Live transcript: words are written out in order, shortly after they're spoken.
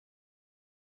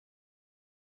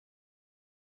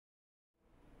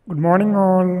Good morning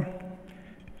all.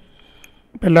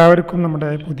 എല്ലാവർക്കും നമ്മുടെ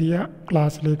പുതിയ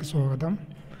ക്ലാസ്സിലേക്ക് സ്വാഗതം.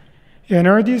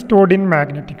 Energy stored in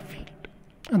magnetic field,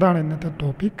 അതാണ് ഇന്നത്തെ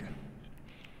ടോപ്പിക്.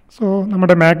 സോ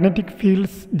നമ്മുടെ മാഗ്നറ്റിക്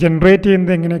ഫീൽഡ്സ് ജനറേറ്റ്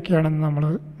ചെയ്യുന്നത് എങ്ങനെയൊക്കെയാണെന്ന് നമ്മൾ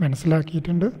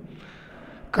മനസ്സിലാക്കിയിട്ടുണ്ട്.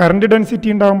 Current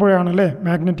density ഉണ്ടാകുമ്പോഴാണല്ലേ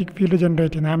magnetic field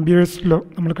generate ചെയ്യുന്നത്. ആംബിയേഴ്സിലോ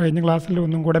നമ്മൾ കഴിഞ്ഞ ക്ലാസ്സിൽ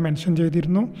ഒന്നും കൂടെ മെൻഷൻ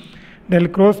ചെയ്തിരുന്നു. Del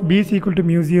cross B equal to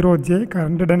mu 0 J.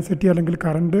 Current density അല്ലെങ്കിൽ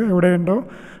കറണ്ട് എവിടെയുണ്ടോ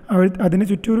അതിന്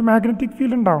ചുറ്റും ഒരു മാഗ്നറ്റിക്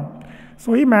ഫീൽഡ് ഉണ്ടാവും. സോ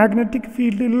ഈ മാഗ്നറ്റിക്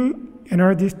ഫീൽഡിൽ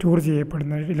എനർജി സ്റ്റോർ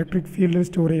ചെയ്യപ്പെടുന്നത് ഇലക്ട്രിക് ഫീൽഡിൽ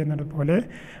സ്റ്റോർ ചെയ്യുന്നത് പോലെ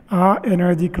ആ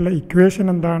എനർജിക്കുള്ള ഇക്വേഷൻ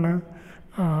എന്താണ്,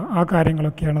 ആ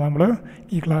കാര്യങ്ങളൊക്കെയാണ് നമ്മൾ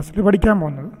ഈ ക്ലാസ്സിൽ പഠിക്കാൻ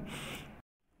പോകുന്നത്.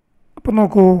 അപ്പോൾ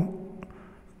നോക്കൂ,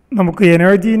 നമുക്ക്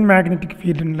എനർജി ഇൻ മാഗ്നറ്റിക്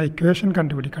ഫീൽഡിനുള്ള ഇക്വേഷൻ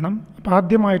കണ്ടുപിടിക്കണം. അപ്പോൾ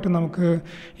ആദ്യമായിട്ട് നമുക്ക്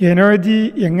എനർജി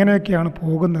എങ്ങനെയൊക്കെയാണ്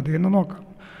പോകുന്നത് എന്ന് നോക്കാം.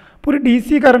 ഇപ്പോൾ ഒരു ഡി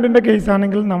സി കറണ്ടിൻ്റെ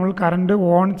കേസാണെങ്കിൽ നമ്മൾ കറണ്ട്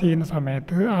ഓൺ ചെയ്യുന്ന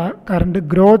സമയത്ത്, ആ കറണ്ട്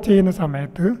ഗ്രോ ചെയ്യുന്ന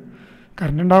സമയത്ത്,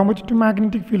 കറണ്ട് ഉണ്ടാകുമ്പോൾ ചുറ്റും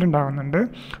മാഗ്നറ്റിക് ഫീൽഡ് ഉണ്ടാകുന്നുണ്ട്.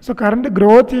 സോ കറണ്ട്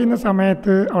ഗ്രോ ചെയ്യുന്ന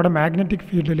സമയത്ത് അവിടെ മാഗ്നറ്റിക്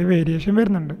ഫീൽഡിൽ വേരിയേഷൻ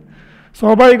വരുന്നുണ്ട്.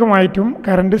 സ്വാഭാവികമായിട്ടും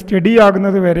കറണ്ട് സ്റ്റഡി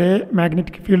ആകുന്നത് വരെ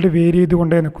മാഗ്നറ്റിക് ഫീൽഡ് വേരി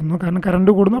ചെയ്തുകൊണ്ടേ നിൽക്കുന്നു. കാരണം കറണ്ട്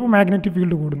കൂടുന്നു, അപ്പോൾ മാഗ്നറ്റിക്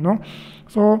ഫീൽഡ് കൂടുന്നു.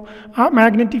 സോ ആ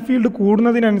മാഗ്നറ്റിക് ഫീൽഡ്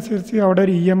കൂടുന്നതിനനുസരിച്ച് അവിടെ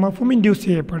ഒരു ഇ എം എഫും ഇൻഡ്യൂസ്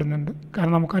ചെയ്യപ്പെടുന്നുണ്ട്.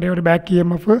 കാരണം നമുക്കറിയാം ഒരു ബാക്ക് ഇ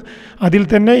എം എഫ് അതിൽ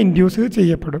തന്നെ ഇൻഡ്യൂസ്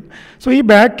ചെയ്യപ്പെടും. സോ ഈ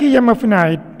ബാക്ക് ഇ എം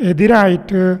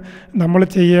എഫിനെതിരായിട്ട് നമ്മൾ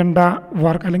ചെയ്യേണ്ട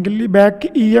വർക്ക്, അല്ലെങ്കിൽ ഈ ബാക്ക്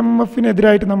ഇ എം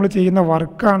എഫിനെതിരായിട്ട് നമ്മൾ ചെയ്യുന്ന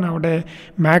വർക്കാണ് അവിടെ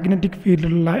മാഗ്നറ്റിക്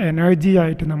ഫീൽഡിലുള്ള എനർജി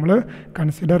ആയിട്ട് നമ്മൾ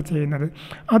കൺസിഡർ ചെയ്യുന്നത്.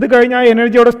 അത് കഴിഞ്ഞ് ആ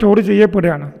എനർജി അവിടെ സ്റ്റോർ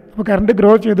ചെയ്യപ്പെടുകയാണ്. അപ്പോൾ കറണ്ട്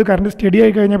ഗ്രോ ചെയ്ത് കറണ്ട് സ്റ്റഡി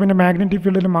ആയി കഴിഞ്ഞാൽ പിന്നെ മാഗ്നറ്റിക്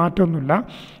ഫീൽഡിൽ മാറ്റമൊന്നുമില്ല.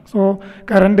 സോ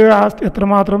കറണ്ട് എത്ര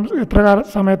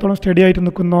സമയത്തോളം സ്റ്റഡി ആയിട്ട്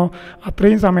നിൽക്കുന്നോ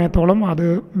അത്രയും സമയത്തോളം അത്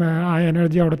ആ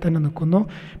എനർജി അവിടെ തന്നെ നിൽക്കുന്നു.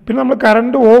 പിന്നെ നമ്മൾ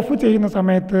കറണ്ട് ഓഫ് ചെയ്യുന്ന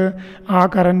സമയത്ത് ആ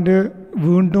കറണ്ട്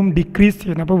വീണ്ടും ഡിക്രീസ്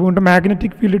ചെയ്യുന്നു. അപ്പോൾ വീണ്ടും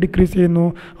മാഗ്നറ്റിക് ഫീൽഡ് ഡിക്രീസ് ചെയ്യുന്നു.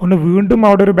 അതുകൊണ്ട് വീണ്ടും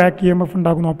അവിടെ ഒരു ബാക്ക് ഇ എം എഫ്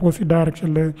ഉണ്ടാകുന്നു ഓപ്പോസിറ്റ്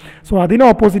ഡയറക്ഷനിൽ. സോ അതിന്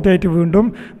ഓപ്പോസിറ്റായിട്ട് വീണ്ടും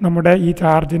നമ്മുടെ ഈ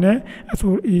ചാർജിനെ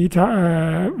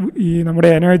ഈ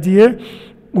നമ്മുടെ എനർജിയെ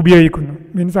ഉപയോഗിക്കുന്നു.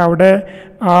 മീൻസ് അവിടെ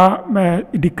ആ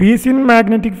ഡിക്രീസ് ഇൻ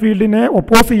മാഗ്നറ്റിക് ഫീൽഡിനെ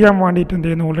ഒപ്പോസ് ചെയ്യാൻ വേണ്ടിയിട്ട് എന്ത്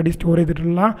ചെയ്യുന്നു, ഓൾറെഡി സ്റ്റോർ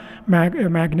ചെയ്തിട്ടുള്ള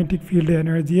മാഗ്നറ്റിക് ഫീൽഡ്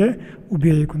എനർജിയെ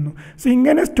ഉപയോഗിക്കുന്നു. സോ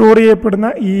ഇങ്ങനെ സ്റ്റോർ ചെയ്യപ്പെടുന്ന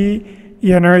ഈ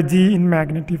എനർജി ഇൻ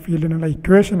മാഗ്നറ്റിക് ഫീൽഡിനുള്ള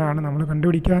ഇക്വേഷനാണ് നമ്മൾ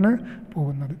കണ്ടുപിടിക്കാൻ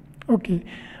പോകുന്നത്. ഓക്കെ,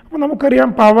 അപ്പോൾ നമുക്കറിയാം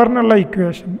പവറിനുള്ള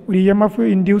ഇക്വേഷൻ. ഒരു ഇ എം എഫ്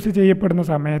ഇൻഡ്യൂസ് ചെയ്യപ്പെടുന്ന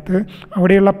സമയത്ത്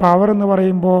അവിടെയുള്ള പവർ എന്ന്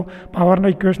പറയുമ്പോൾ പവറിൻ്റെ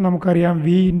ഇക്വേഷൻ നമുക്കറിയാം V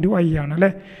 × I ആണ്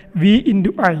അല്ലേ. V ×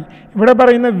 I. ഇവിടെ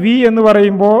പറയുന്ന V എന്ന്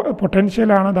പറയുമ്പോൾ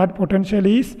പൊട്ടൻഷ്യലാണ്. That potential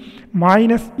is -E.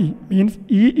 Means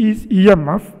E is E M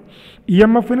F. E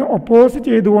M എഫിന് ഒപ്പോസ്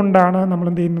ചെയ്തുകൊണ്ടാണ് നമ്മൾ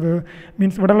എന്ത് ചെയ്യുന്നത്,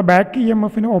 മീൻസ് ഇവിടെയുള്ള ബാക്ക് ഇ എം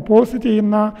എഫിന് ഒപ്പോസിറ്റ്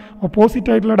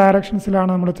ആയിട്ടുള്ള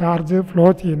ഡയറക്ഷൻസിലാണ് നമ്മൾ ചാർജ് ഫ്ലോ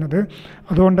ചെയ്യുന്നത്.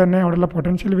 അതുകൊണ്ട് തന്നെ അവിടെയുള്ള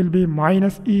പൊട്ടൻഷ്യൽ വിൽ ബി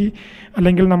 -E,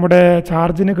 അല്ലെങ്കിൽ നമ്മുടെ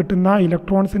ചാർജിന് കിട്ടുന്ന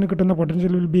ഇലക്ട്രോൺസിന് കിട്ടുന്ന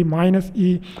potential will be -E.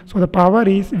 So the power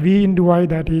is V × I,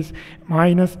 that is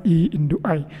 -E ×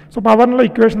 I. So പവറിനുള്ള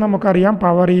equation നമുക്കറിയാം.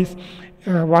 Power is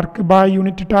work by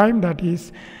unit time, that is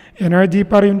energy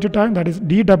per unit time, that is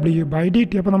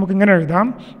dW/dt. അപ്പോൾ നമുക്ക് ഇങ്ങനെ എഴുതാം,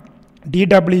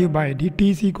 dW/dt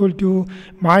is equal to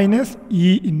 -E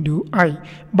 × I.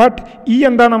 But ഈ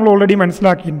എന്താണ് നമ്മൾ already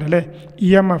മനസ്സിലാക്കിയിട്ടുണ്ട് അല്ലേ. ഇ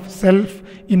എം എഫ് സെൽഫ്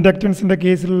ഇൻഡക്റ്റൻസിൻ്റെ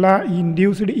കേസിലുള്ള ഈ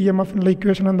ഇൻഡ്യൂസ്ഡ് ഇ എം എഫിനുള്ള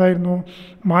ഇക്വേഷൻ എന്തായിരുന്നു,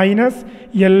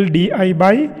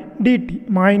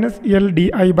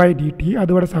 -LdI/dt.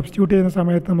 അതുകൂടെ സബ്സ്റ്റിറ്റ്യൂട്ട് ചെയ്യുന്ന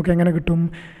സമയത്ത് നമുക്ക് എങ്ങനെ കിട്ടും,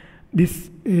 this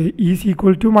is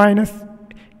equal to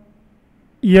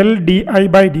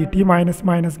 -LdI/dt, minus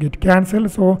get cancel,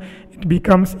 so it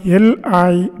becomes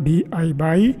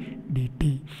LIdI/dt.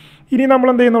 ഇനി നമ്മൾ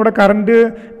എന്ത് ചെയ്യുന്നു, ഇവിടെ കറണ്ട്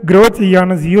ഗ്രോ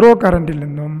ചെയ്യാണ്. 0 കറണ്ടിൽ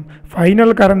നിന്നും ഫൈനൽ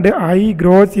കറണ്ട് I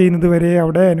ഗ്രോ ചെയ്യുന്നത് വരെ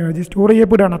അവിടെ എനർജി സ്റ്റോർ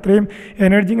ചെയ്യപ്പെടുകയാണ്. അത്രയും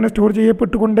എനർജി ഇങ്ങനെ സ്റ്റോർ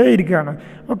ചെയ്യപ്പെട്ടുകൊണ്ടേ ഇരിക്കുകയാണ്.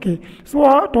 ഓക്കെ, സോ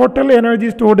ആ ടോട്ടൽ എനർജി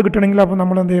സ്റ്റോർഡ് കിട്ടണമെങ്കിൽ അപ്പോൾ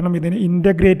നമ്മൾ എന്ത് ചെയ്യണം, ഇതിനെ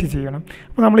ഇൻ്റഗ്രേറ്റ് ചെയ്യണം.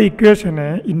 അപ്പോൾ നമ്മൾ ഇക്വേഷനെ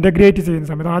ഇൻ്റഗ്രേറ്റ് ചെയ്യുന്ന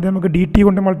സമയത്ത് ആദ്യം നമുക്ക് dt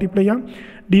കൊണ്ട് മൾട്ടിപ്ലൈ ചെയ്യാം.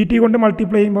 dt കൊണ്ട്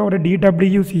മൾട്ടിപ്ലൈ ചെയ്യുമ്പോൾ അവിടെ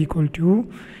dW is equal to,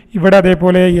 ഇവിടെ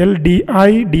അതേപോലെ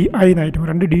LdI/dy എന്നായിട്ട്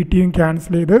രണ്ട് dt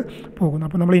ക്യാൻസൽ ചെയ്ത് പോകുന്നു.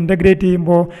 അപ്പോൾ നമ്മൾ ഇൻ്റഗ്രേറ്റ്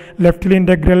ചെയ്യുമ്പോൾ ലെഫ്റ്റിൽ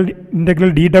ഇൻ്റഗ്രൽ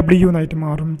dW എന്നായിട്ട്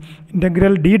മാറും.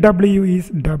 Integral dW is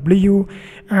W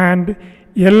and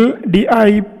LIdI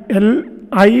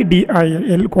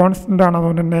L constant ആണ്.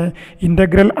 അതുകൊണ്ട് തന്നെ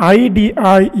integral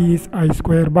IdI is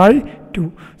I²/2.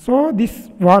 So this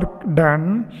work done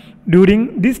during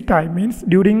this time, means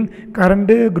during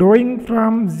current growing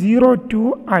from 0 to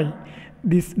I,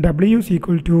 this W is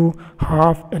equal to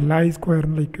half Li²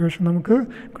 എന്നുള്ള equation നമുക്ക്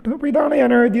കിട്ടുന്നു. അപ്പോൾ ഇതാണ്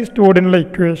energy stored എന്നുള്ള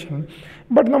equation.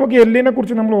 But നമുക്ക് എല്ലിനെ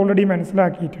കുറിച്ച് നമ്മൾ ഓൾറെഡി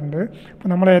മനസ്സിലാക്കിയിട്ടുണ്ട്. അപ്പോൾ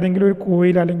നമ്മൾ ഏതെങ്കിലും ഒരു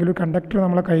കോയിൽ അല്ലെങ്കിൽ ഒരു കണ്ടക്ടർ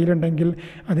നമ്മളെ കയ്യിലുണ്ടെങ്കിൽ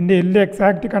അതിൻ്റെ എല്ല്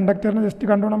എക്സാക്റ്റ് കണ്ടക്ടറിനെ ജസ്റ്റ്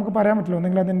കണ്ടുകൊണ്ട് നമുക്ക് പറയാൻ പറ്റില്ല.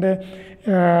 ഒന്നെങ്കിൽ അതിൻ്റെ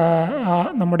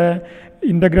നമ്മുടെ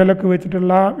ഇൻ്റഗ്രലൊക്കെ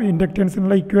വെച്ചിട്ടുള്ള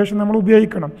ഇൻഡക്റ്റൻസിനുള്ള ഇക്വേഷൻ നമ്മൾ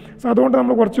ഉപയോഗിക്കണം. സോ അതുകൊണ്ട്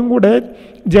നമ്മൾ കുറച്ചും കൂടെ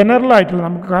ജനറൽ ആയിട്ടുള്ള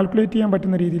നമുക്ക് കാൽക്കുലേറ്റ് ചെയ്യാൻ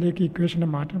പറ്റുന്ന രീതിയിലേക്ക് ഇക്വേഷനെ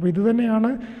മാറ്റണം. അപ്പോൾ ഇത്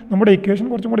തന്നെയാണ് നമ്മുടെ ഇക്വേഷൻ,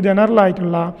 കുറച്ചും കൂടി ജനറൽ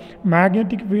ആയിട്ടുള്ള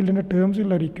മാഗ്നറ്റിക് ഫീൽഡിൻ്റെ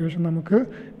ടേംസിലുള്ള ഒരു ഇക്വേഷൻ നമുക്ക്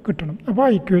കിട്ടണം. അപ്പോൾ ആ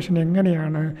ഇക്വേഷൻ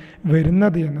എങ്ങനെയാണ്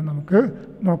വരുന്നത് എന്ന് നമുക്ക്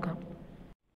നോക്കാം.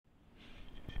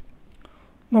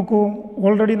 നോക്കൂ,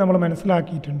 ഓൾറെഡി നമ്മൾ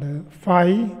മനസ്സിലാക്കിയിട്ടുണ്ട് phi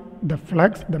the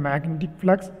flux, the magnetic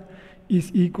flux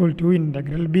is equal to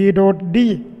integral B dot D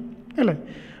അല്ലേ.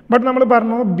 ബട്ട് നമ്മൾ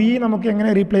പറഞ്ഞു ബി നമുക്ക് എങ്ങനെ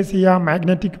റീപ്ലേസ് ചെയ്യാം,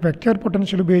 മാഗ്നറ്റിക് വെക്റ്റർ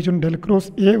പൊട്ടൻഷ്യൽ ഉപയോഗിച്ചും ഡെൽ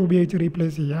ക്രോസ് എ ഉപയോഗിച്ച്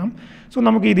റീപ്ലേസ് ചെയ്യാം. സോ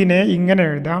നമുക്ക് ഇതിനെ ഇങ്ങനെ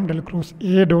എഴുതാം, del cross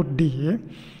A dot D A.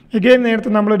 Again നേരത്തെ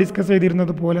നമ്മൾ ഡിസ്കസ്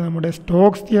ചെയ്തിരുന്നത് പോലെ നമ്മുടെ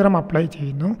സ്റ്റോക്സ് തിയറം അപ്ലൈ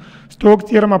ചെയ്യുന്നു. സ്റ്റോക്സ്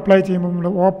തിയറം അപ്ലൈ ചെയ്യുമ്പോൾ നമ്മൾ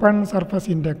open surface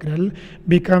integral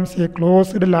becomes A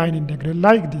closed line integral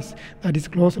like this, that is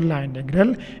closed line integral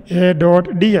A dot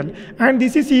D L. And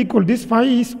this is equal, this phi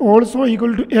is also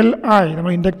equal to L I.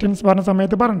 നമ്മൾ inductance പറഞ്ഞ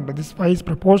സമയത്ത് പറഞ്ഞിട്ടുണ്ട് this phi is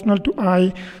proportional to I,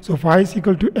 so phi is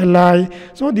equal to L I,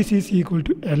 so this is equal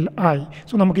to L I.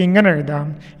 So നമുക്ക് ഇങ്ങനെ എഴുതാം,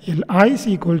 L I is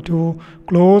equal to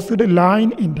closed line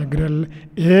integral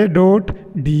A dot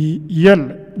D L.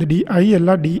 ഇത് D I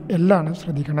അല്ല, D L ആണ്,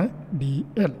 ശ്രദ്ധിക്കണേ, D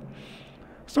L.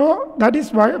 So that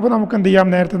is Y. അപ്പോൾ നമുക്ക് എന്ത് ചെയ്യാം,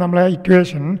 നേരത്തെ നമ്മളെ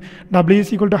equation W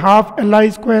is equal to half L I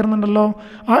square എന്നുണ്ടല്ലോ,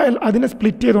 ആ എൽ അതിനെ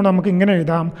സ്പ്ലിറ്റ് ചെയ്തുകൊണ്ട് നമുക്ക് ഇങ്ങനെ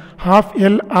എഴുതാം, half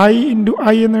L I into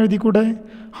I എന്ന് എഴുതിക്കൂടെ,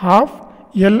 half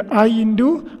L I into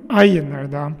I എന്ന്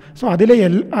എഴുതാം. സോ അതിലെ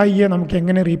എൽ ഐയെ നമുക്ക്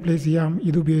എങ്ങനെ റീപ്ലേസ് ചെയ്യാം,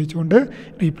 ഇത് ഉപയോഗിച്ചുകൊണ്ട്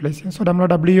റീപ്ലേസ് ചെയ്യാം. സോ നമ്മൾ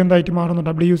ഡബ്ല്യു എന്തായിട്ട് മാറുന്നു,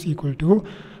 W is equal to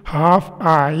half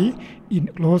I in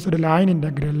closed line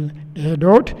integral A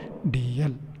dot D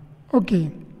L. Okay,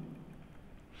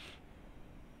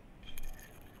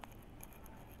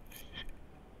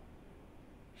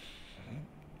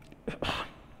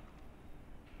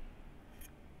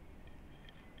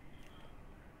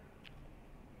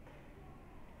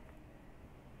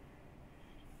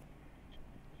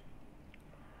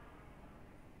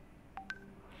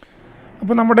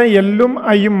 അപ്പോൾ നമ്മുടെ എല്ലും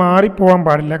ഐയും മാറിപ്പോകാൻ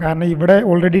പാടില്ല. കാരണം ഇവിടെ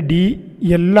ഓൾറെഡി ഡി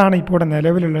എല്ലാണ് ഇപ്പോൾ ഇവിടെ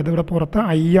നിലവിലുള്ളത്, ഇവിടെ പുറത്ത്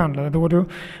ഐ ആണുള്ളത്. അതൊരു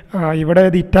ഇവിടെ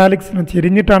ഇത് ഇറ്റാലിക്സ്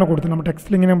ചെരിഞ്ഞിട്ടാണ് കൊടുത്തത്, നമ്മൾ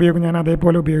ടെക്സ്റ്റിൽ ഇങ്ങനെ ഉപയോഗിക്കും, ഞാൻ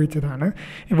അതേപോലെ ഉപയോഗിച്ചതാണ്.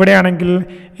 ഇവിടെയാണെങ്കിൽ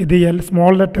ഇത് എൽ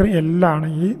സ്മോൾ ലെറ്റർ എല്ലാണ്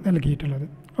ഈ നൽകിയിട്ടുള്ളത്.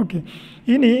 ഓക്കെ,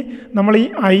 ഇനി നമ്മൾ ഈ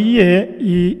ഐയെ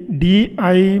ഈ ഡി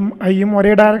ഐയും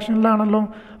ഒരേ ഡയറക്ഷനിലാണല്ലോ,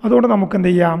 അതുകൊണ്ട് നമുക്ക് എന്ത്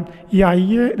ചെയ്യാം, ഈ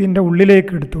ഐയെ ഇതിൻ്റെ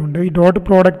ഉള്ളിലേക്ക് എടുത്തുകൊണ്ട് ഈ ഡോട്ട്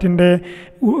പ്രോഡക്റ്റിൻ്റെ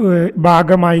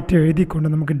ഭാഗമായിട്ട് എഴുതിക്കൊണ്ട്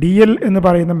നമുക്ക് ഡി എൽ എന്ന്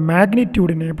പറയുന്ന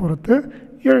മാഗ്നിറ്റ്യൂഡിനെ പുറത്ത്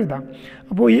എഴുതാം.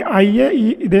 അപ്പോൾ ഈ ഐയെ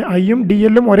ഇത് ഐയും ഡി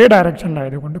എല്ലും ഒരേ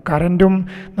ഡയറക്ഷനിലായതുകൊണ്ട് കറൻറ്റും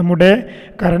നമ്മുടെ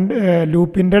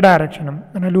ലൂപ്പിൻ്റെ ഡയറക്ഷനും,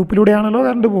 കാരണം ലൂപ്പിലൂടെയാണല്ലോ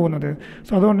കറണ്ട് പോകുന്നത്,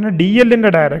 സോ അതുകൊണ്ട് തന്നെ ഡി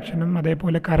എല്ലിൻ്റെ ഡയറക്ഷനും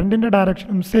അതേപോലെ കറണ്ടിൻ്റെ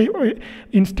ഡയറക്ഷനും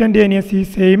ഇൻസ്റ്റൻറ്റേനിയസ്ലി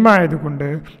സെയിം ആയതുകൊണ്ട്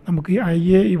നമുക്ക് ഈ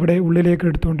ഐയെ ഇവിടെ ഉള്ളിലേക്ക്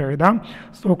എടുത്തുകൊണ്ട് എഴുതാം.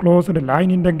 So closed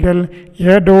line integral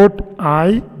A dot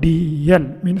I D L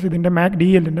means ഇതിൻ്റെ ഡി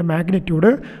എല്ലിൻ്റെ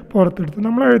മാഗ്നിറ്റ്യൂഡ് പുറത്തെടുത്ത്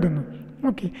നമ്മൾ എഴുതുന്നു.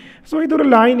 ഓക്കെ, സോ ഇതൊരു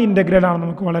ലൈൻ ഇൻ്റഗ്രലാണ്,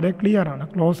 നമുക്ക് വളരെ ക്ലിയർ ആണ്,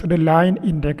 ക്ലോസ്ഡ് ലൈൻ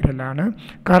ഇൻ്റഗ്രലാണ്.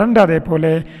 കറണ്ട്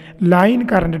അതേപോലെ ലൈൻ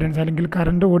കറണ്ട് ഡെൻസിറ്റി അല്ലെങ്കിൽ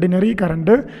current ordinary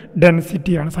current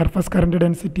ഡെൻസിറ്റിയാണ്, surface current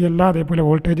density അല്ല, അതേപോലെ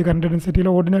voltage current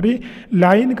ഡെൻസിറ്റിയിലെ ordinary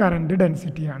line current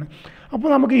ഡെൻസിറ്റിയാണ്. അപ്പോൾ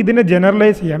നമുക്ക് ഇതിനെ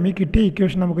ജനറലൈസ് ചെയ്യാം, ഈ കിട്ടിയ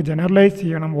ഇക്വേഷൻ നമുക്ക് ജനറലൈസ്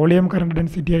ചെയ്യണം, വോളിയം കറണ്ട്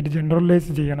ഡെൻസിറ്റി ആയിട്ട് ജനറലൈസ്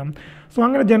ചെയ്യണം. സോ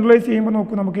അങ്ങനെ ജനറലൈസ് ചെയ്യുമ്പോൾ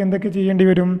നോക്കൂ, നമുക്ക് എന്തൊക്കെ ചെയ്യേണ്ടി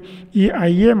വരും, ഈ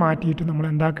ഐയെ മാറ്റിയിട്ട് നമ്മൾ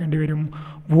എന്താക്കേണ്ടി വരും,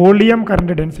 വോളിയം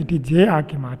കറണ്ട് ഡെൻസിറ്റി ജെ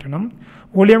ആക്കി മാറ്റണം.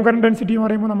 വോളിയം കറണ്ട് ഡെൻസിറ്റി എന്ന്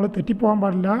പറയുമ്പോൾ നമ്മൾ തെറ്റിപ്പോകാൻ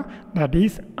പാടില്ല, that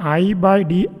is I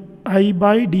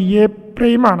by D A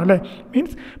prime ആണല്ലേ,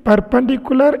 മീൻസ്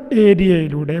പെർപെൻഡിക്കുലർ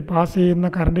ഏരിയയിലൂടെ പാസ് ചെയ്യുന്ന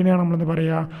കറണ്ടിനെയാണ് നമ്മളെന്ന്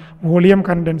പറയുക വോളിയം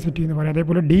കറണ്ട് ഡെൻസിറ്റി എന്ന് പറയുക.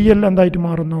 അതേപോലെ ഡി എൽ എന്തായിട്ട്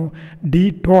മാറുന്നു, ഡി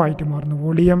ടോ ആയിട്ട് മാറുന്നു,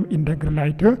 വോളിയം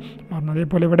ഇൻ്റഗ്രലായിട്ട് മാറുന്നു.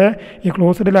 അതേപോലെ ഇവിടെ ഈ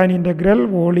closed line integral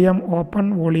volume open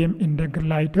volume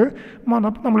ഇൻ്റഗ്രലായിട്ട് മാറുന്നു.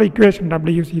 അപ്പോൾ നമ്മൾ equation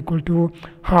W is equal to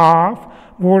half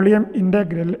volume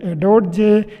integral A dot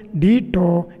J D to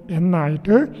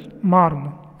എന്നായിട്ട്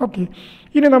മാറുന്നു. ഓക്കെ,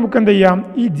 ഇനി നമുക്ക് എന്ത് ചെയ്യാം,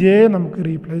 ഈ ജെ നമുക്ക്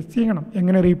റീപ്ലേസ് ചെയ്യണം.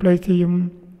 എങ്ങനെ റീപ്ലേസ് ചെയ്യും,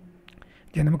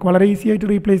 ജെ നമുക്ക് വളരെ ഈസി ആയിട്ട്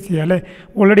റീപ്ലേസ് ചെയ്യാം അല്ലേ.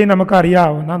 ഓൾറെഡി നമുക്ക്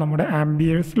അറിയാവുന്ന നമ്മുടെ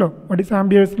amperes law, what is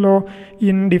amperes law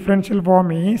in differential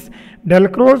form is del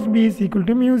cross B is equal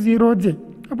to mu 0 J.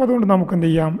 അപ്പോൾ അതുകൊണ്ട് നമുക്ക് എന്ത്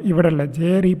ചെയ്യാം, ഇവിടെയുള്ള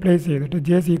ജെ റീപ്ലേസ് ചെയ്തിട്ട്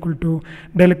J is equal to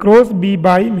del cross B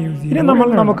by mu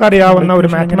 0. നമുക്കറിയാവുന്ന ഒരു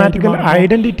മാത്തമാറ്റിക്കൽ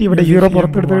ഐഡന്റിറ്റി ഇവിടെ 0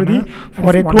 പുറത്തെടുത്ത് എഴുതി,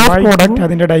 ഫോർ എ ക്രോസ് പ്രോഡക്റ്റ്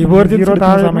അതിന്റെ ഡൈവേർജൻസ്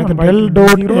സമയത്ത് del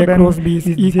dot A cross B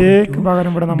ജെക്ക്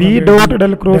പകരം ഇവിടെ B dot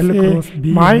del cross A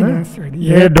minus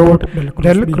A dot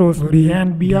del cross B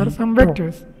and B are some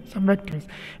vectors.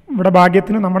 ഇവിടെ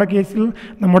ഭാഗ്യത്തിന് നമ്മുടെ കേസിൽ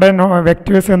നമ്മുടെ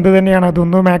വെക്ടേഴ്സ് എന്ത് തന്നെയാണ്,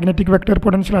 അതൊന്ന് മാഗ്നറ്റിക് വെക്ടർ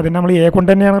പൊട്ടൻഷ്യൽ, അതിനെ നമ്മൾ എ കൊണ്ട്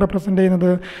തന്നെയാണ് റെപ്രസെൻറ്റ്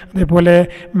ചെയ്യുന്നത്. അതേപോലെ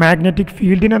മാഗ്നറ്റിക്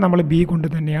ഫീൽഡിനെ നമ്മൾ ബി കൊണ്ട്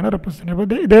തന്നെയാണ് റെപ്രസെൻറ്റ്. അപ്പോൾ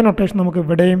ഇതേ നൊട്ടേഷൻ നമുക്ക്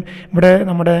ഇവിടെ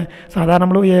നമ്മുടെ സാധാരണ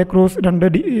നമ്മൾ എ ക്രോസ് രണ്ട്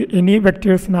എനി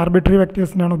വെക്ടേഴ്സിന് ആർബിട്രറി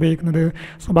വെക്ടേഴ്സിനാണ് ഉപയോഗിക്കുന്നത്.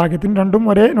 സോ ഭാഗ്യത്തിന് രണ്ടും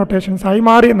ഒരേ നൊട്ടേഷൻസായി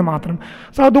മാറിയെന്ന് മാത്രം.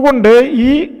 സോ അതുകൊണ്ട്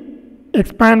ഈ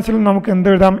എക്സ്പാൻസിൽ നമുക്ക് എന്ത്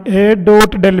എഴുതാം, എ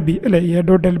ഡോട്ട് ഡെൽ ബി അല്ലേ, എ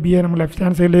ഡോട്ട് ഡെൽ ബിയെ നമ്മൾ ലെഫ്റ്റ്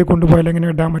ഹാൻഡ് സൈഡിലേക്ക് കൊണ്ടുപോയാൽ എങ്ങനെ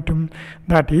എഴുതാൻ പറ്റും,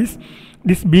 that is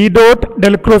this B dot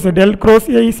del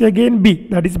cross A is again B,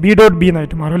 that is B dot B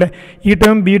എന്നായിട്ട് മാറും അല്ലേ, ഈ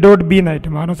ടേം ബി ഡോട്ട് ബി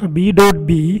എന്നായിട്ട് മാറും. So B dot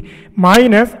B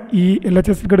minus ഈ എൽ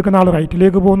എച്ച് എസിൽ എടുക്കുന്ന ആൾ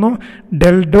റൈറ്റിലേക്ക് പോകുന്നു,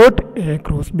 del dot A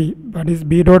cross B, that is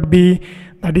B dot B,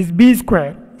 that is B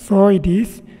square. So it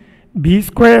is B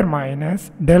square minus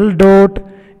del dot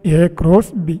A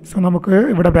cross B. So നമുക്ക്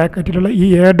ഇവിടെ ബ്രാക്കറ്റിലുള്ള ഈ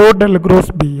A dot del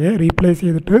cross ബിയെ replace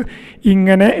ചെയ്തിട്ട്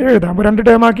ഇങ്ങനെ എഴുതാം. അപ്പോൾ രണ്ട്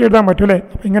term ആക്കി എഴുതാൻ പറ്റും അല്ലേ.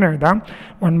 അപ്പോൾ ഇങ്ങനെ എഴുതാം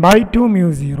 1/2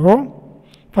 μ0,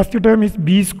 first term is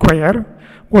B square,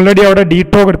 already അവിടെ ഡി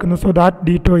ടോ എടുക്കുന്നു, so that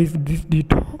D tau is this D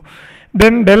to,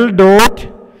 then del dot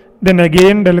then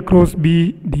again del cross B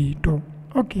D to.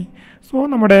 Okay, so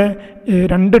നമ്മുടെ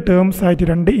രണ്ട് ടേംസ് ആയിട്ട്,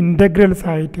 രണ്ട് ഇൻ്റഗ്രൽസ്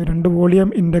ആയിട്ട്, രണ്ട് വോളിയം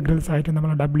ഇൻ്റഗ്രൽസ് ആയിട്ട്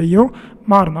നമ്മൾ ഡബ്ല്യു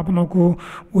മാറുന്നു. അപ്പോൾ നോക്കൂ,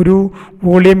 ഒരു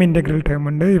വോളിയം ഇൻ്റഗ്രൽ ടേം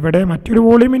ഉണ്ട്, ഇവിടെ മറ്റൊരു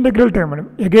വോളിയം ഇൻ്റഗ്രൽ ടേം ഉണ്ട്.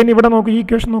 എഗെയിൻ ഇവിടെ നോക്കൂ, ഈ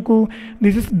ഇക്വേഷൻ നോക്കൂ,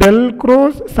 this is del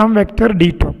cross some vector D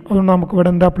to. അതുകൊണ്ട് നമുക്ക്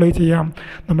ഇവിടെ എന്താ അപ്ലൈ ചെയ്യാം,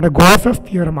 നമ്മുടെ ഗോസസ്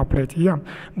തിയറം അപ്ലൈ ചെയ്യാം.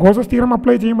 ഗോസസ് തിയറം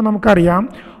അപ്ലൈ ചെയ്യുമ്പോൾ നമുക്കറിയാം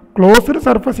closed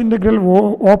surface integral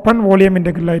open volume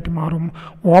ഇൻ്റഗ്രലായിട്ട് മാറും,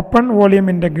 open volume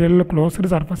integral closed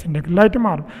surface ഇൻ്റഗ്രലായിട്ട്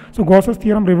മാറും. സോ ഗോസസ്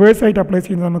തിയറം റിവേഴ്സ് ആയിട്ട് അപ്ലൈ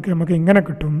ചെയ്യുന്നത് നമുക്ക് ഇങ്ങനെ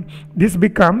കിട്ടും, this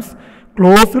becomes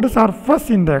closed surface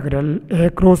integral A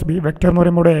cross B, vector എന്ന്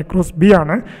പറയുമ്പോൾ ഇവിടെ എ ക്രോസ് ബി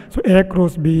ആണ്, so A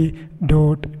cross B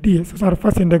dot D S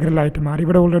surface ഇൻ്റഗ്രലായിട്ട് മാറി.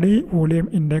 ഇവിടെ ഓൾറെഡി വോളിയം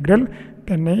ഇൻ്റഗ്രൽ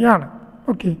തന്നെയാണ്.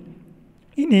 ഓക്കെ,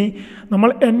 ഇനി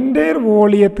നമ്മൾ എൻ്റയർ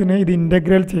വോളിയത്തിന് ഇത്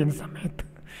ഇൻ്റഗ്രൽ ചെയ്യുന്ന സമയത്ത്,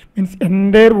 മീൻസ്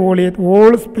എൻ്റയർ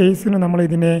ഓൾ സ്പേസിന് നമ്മൾ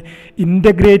ഇതിനെ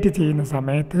ഇൻ്റഗ്രേറ്റ് ചെയ്യുന്ന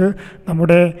സമയത്ത്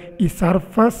നമ്മുടെ ഈ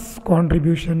സർഫസ്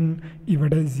കോൺട്രിബ്യൂഷൻ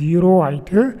ഇവിടെ 0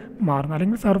 ആയിട്ട് മാറുന്നു,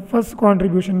 അല്ലെങ്കിൽ സർഫസ്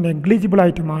കോൺട്രിബ്യൂഷൻ നെഗ്ലിജിബിൾ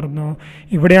ആയിട്ട് മാറുന്നു.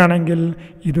 ഇവിടെയാണെങ്കിൽ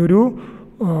ഇതൊരു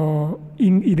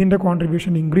ഇതിൻ്റെ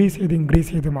കോൺട്രിബ്യൂഷൻ ഇൻക്രീസ്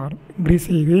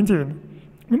ചെയ്യുകയും ചെയ്യുന്നു.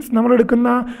 മീൻസ് നമ്മളെടുക്കുന്ന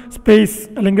സ്പേസ്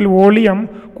അല്ലെങ്കിൽ വോളിയം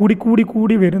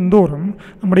കൂടി വരുന്തോറും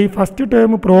നമ്മുടെ ഈ ഫസ്റ്റ്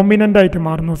ടേം പ്രോമിനൻ്റ് ആയിട്ട്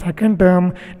മാറുന്നു, സെക്കൻഡ് ടേം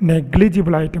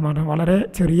നെഗ്ലിജിബിൾ ആയിട്ട് മാറുന്നു, വളരെ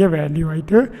ചെറിയ വാല്യൂ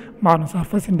ആയിട്ട് മാറുന്നു,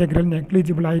 സർഫസ് ഇൻ്റഗ്രൽ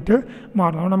നെഗ്ലിജിബിൾ ആയിട്ട്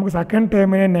മാറുന്നു. അതുകൊണ്ട് നമുക്ക് സെക്കൻഡ്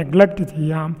ടേമിനെ നെഗ്ലക്റ്റ്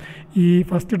ചെയ്യാം, ഈ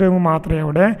ഫസ്റ്റ് ടേം മാത്രമേ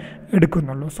അവിടെ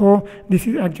എടുക്കുന്നുള്ളൂ. So this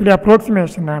is actually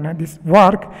approximation ആണ്. This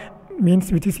work means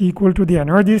which is equal to the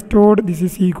energy stored, this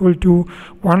is equal to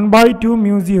 1/2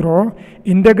 μ0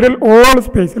 integral all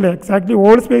space അല്ലേ, എക്സാക്ട്ലി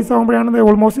all space ആകുമ്പോഴാണ്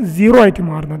ഓൾമോസ്റ്റ് 0 ആയിട്ട്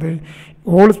മാറുന്നത്,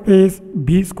 all space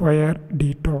b square d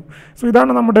tau. So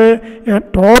ഇതാണ് നമ്മുടെ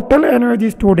total energy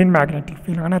stored in magnetic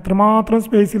field. അങ്ങനെ എത്രമാത്രം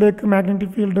സ്പേസിലേക്ക്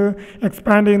magnetic field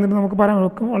expand ചെയ്യുന്നത് നമുക്ക് പറയാൻ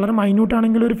വളരെ മൈന്യൂട്ട്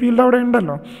ആണെങ്കിൽ ഒരു ഫീൽഡ് അവിടെ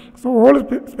ഉണ്ടല്ലോ. സോ ഓൾ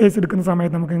സ്പേസ് എടുക്കുന്ന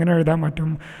സമയത്ത് നമുക്ക് എങ്ങനെ എഴുതാൻ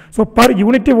പറ്റും, സോ പെർ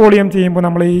യൂണിറ്റ് വോളിയം ചെയ്യുമ്പോൾ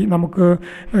നമുക്ക്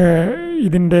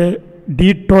ഇതിൻ്റെ ഡി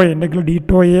ടോയെ ഇൻ്റഗ്രൽ ഡി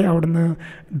ടോയെ അവിടുന്ന്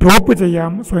ഡ്രോപ്പ്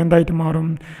ചെയ്യാം. സോ എന്തായിട്ട് മാറും,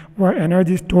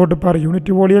 energy stored per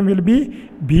unit volume will be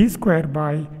B square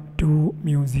by 2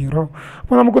 μ0.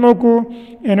 അപ്പോൾ നമുക്ക് നോക്കൂ,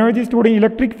 എനർജി സ്റ്റോർഡ്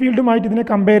ഇലക്ട്രിക് ഫീൽഡുമായിട്ട് ഇതിനെ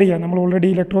കമ്പയർ ചെയ്യാം. നമ്മൾ ഓൾറെഡി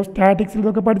ഇലക്ട്രോസ്റ്റാറ്റിക്സിൽ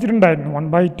ഇതൊക്കെ പഠിച്ചിട്ടുണ്ടായിരുന്നു,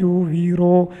 1/2 v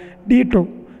d ടോ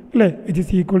അല്ലേ, വിച്ച്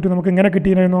ഈസ് ഈക്വൽ ടു നമുക്ക് എങ്ങനെ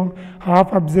കിട്ടിയിരുന്നു,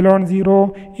 ½ ε0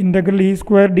 integral E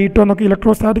square D to എന്നൊക്കെ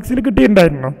ഇലക്ട്രോസ്റ്റാറ്റിക്സിൽ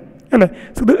കിട്ടിയിട്ടുണ്ടായിരുന്നു അല്ലേ.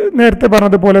 സോ ഇത് നേരത്തെ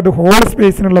പറഞ്ഞതുപോലെ ഇത് ഹോൾ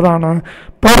സ്പേസിനുള്ളതാണ്.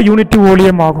 പെർ യൂണിറ്റ്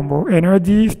വോളിയം ആകുമ്പോൾ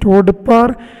energy stored per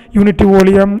unit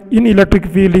volume in electric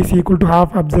field is equal to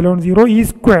 ½ ε0 E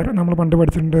square നമ്മൾ പണ്ട്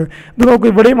പഠിച്ചിട്ടുണ്ട്. ഇത് നോക്കും,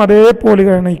 ഇവിടെയും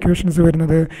അതേപോലെയാണ് ഇക്വേഷൻസ്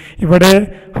വരുന്നത്. ഇവിടെ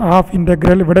ഹാഫ്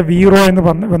ഇൻ്റഗ്രൽ, ഇവിടെ 0 എന്ന്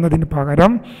വന്നതിന്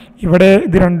പകരം ഇവിടെ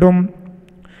ഇത് രണ്ടും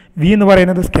വി എന്ന്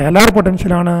പറയുന്നത് സ്കേലാർ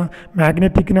പൊട്ടൻഷ്യലാണ്,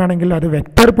 മാഗ്നറ്റിക്കിനാണെങ്കിൽ അത്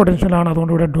വെക്റ്റർ പൊട്ടൻഷ്യലാണ്,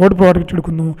 അതുകൊണ്ട് ഇവിടെ ഡോട്ട് പ്രോഡക്റ്റ്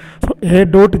എടുക്കുന്നു. സോ എ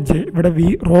ഡോട്ട് ജെ, ഇവിടെ വി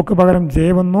റോക്ക് പകരം ജെ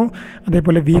വന്നു,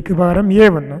 അതേപോലെ വിക്ക് പകരം എ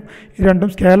വന്നു. ഇത്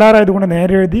രണ്ടും സ്കേലാർ ആയതുകൊണ്ട്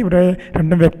നേരെ എഴുതി, ഇവിടെ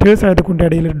രണ്ടും വെക്റ്റേഴ്സ് ആയതുകൊണ്ട്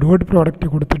ഇടയിൽ ഡോട്ട് പ്രോഡക്റ്റ്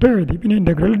കൊടുത്തിട്ട് എഴുതി, പിന്നെ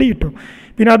ഇൻ്റഗ്രൽ ഡി കിട്ടും.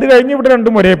 പിന്നെ അത് കഴിഞ്ഞ് ഇവിടെ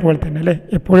രണ്ടും ഒരേപോലെ തന്നെ അല്ലേ.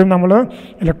 എപ്പോഴും നമ്മൾ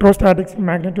ഇലക്ട്രോസ്റ്റാറ്റിക്സും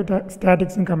മാഗ്നറ്റോ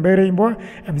സ്റ്റാറ്റിക്സും കമ്പയർ ചെയ്യുമ്പോൾ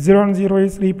ε0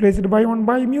 is replaced by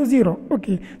 1/μ0.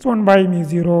 Okay, so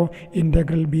 1/μ0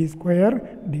 integral B square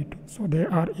D to. So they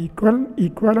are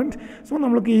equivalent. So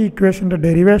നമ്മൾക്ക് ഈ ഇക്വേഷൻ്റെ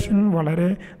ഡെറിവേഷൻ വളരെ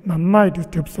നന്നായിട്ട്,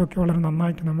 സ്റ്റെപ്സൊക്കെ വളരെ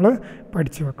നന്നായിട്ട് നമ്മൾ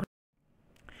പഠിച്ചു വെക്കണം.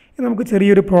 ഇത് നമുക്ക്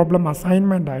ചെറിയൊരു പ്രോബ്ലം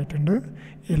അസൈൻമെൻ്റ് ആയിട്ടുണ്ട്.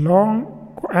 A long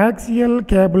axial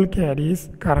cable carries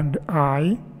current I.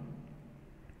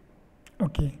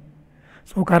 Okay,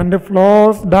 so current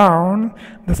flows down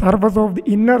the surface of the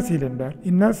inner cylinder.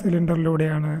 Inner cylinder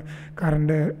ലൂടെയാണ്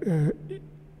current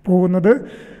പോകുന്നത്.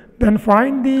 Then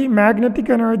find the magnetic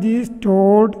energy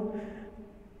stored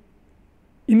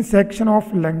in section of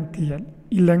length L.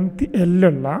 ഈ length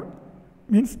എല്ലുള്ള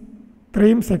means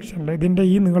ഇത്രയും സെക്ഷനിൽ ഇതിൻ്റെ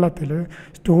ഈ നീളത്തിൽ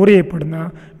store ചെയ്യപ്പെടുന്ന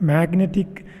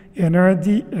magnetic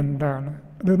energy എന്താണ്?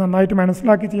 ഇത് നന്നായിട്ട്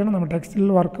മനസ്സിലാക്കി ചെയ്യണം. നമ്മൾ ടെക്സ്റ്റിൽ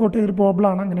വർക്കൗട്ട് ചെയ്തൊരു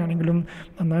പ്രോബ്ലമാണ്. അങ്ങനെയാണെങ്കിലും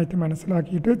നന്നായിട്ട്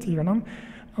മനസ്സിലാക്കിയിട്ട് ചെയ്യണം.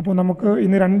 അപ്പോൾ നമുക്ക്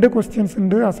ഇന്ന് 2 ക്വസ്റ്റ്യൻസ്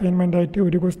ഉണ്ട് അസൈൻമെൻ്റായിട്ട്.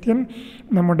 ഒരു ക്വസ്റ്റ്യൻ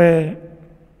നമ്മുടെ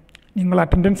നിങ്ങൾ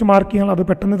അറ്റൻഡൻസ് മാർക്ക് ചെയ്യണം, അത്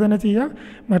പെട്ടെന്ന് തന്നെ ചെയ്യുക.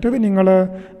 മറ്റേത് നിങ്ങൾ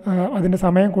അതിൻ്റെ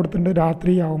സമയം കൊടുത്തിട്ട്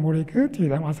രാത്രി ആകുമ്പോഴേക്ക്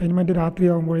ചെയ്താൽ, അസൈൻമെൻറ്റ് രാത്രി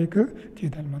ആകുമ്പോഴേക്ക്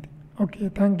ചെയ്താൽ മതി. Okay,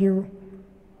 thank you.